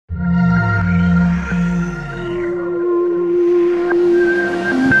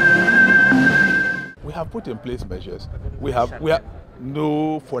put in place measures.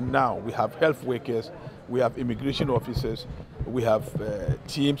 No, for now, we have health workers, we have immigration officers, we have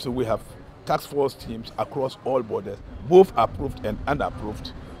teams, we have task force teams across all borders, both approved and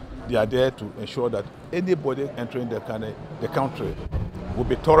unapproved. They are there to ensure that anybody entering the country will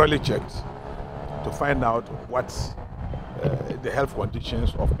be thoroughly checked to find out what's the health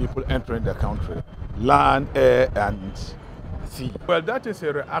conditions of people entering the country, land, air, and sea. Well, that is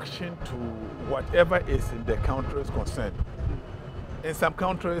a reaction to whatever is in the country's concern. In some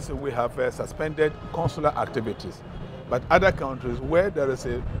countries, we have suspended consular activities, but other countries where there is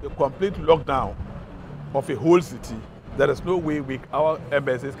a complete lockdown of a whole city, there is no way our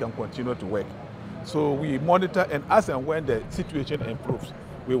embassies can continue to work. So we monitor, and as and when the situation improves,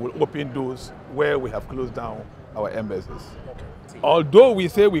 we will open those where we have closed down our embassies. Although we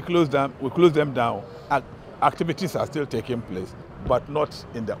say we close them down, activities are still taking place, but not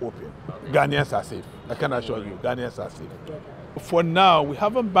in the open. Ghanaians are safe. I can assure you, Ghanaians are safe. For now, we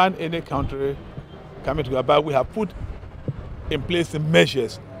haven't banned any country coming together, but we have put in place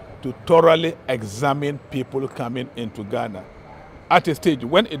measures to thoroughly examine people coming into Ghana. At a stage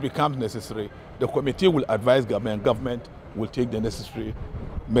when it becomes necessary, the committee will advise government, and government will take the necessary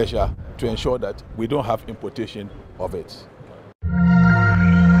measure to ensure that we don't have importation of it.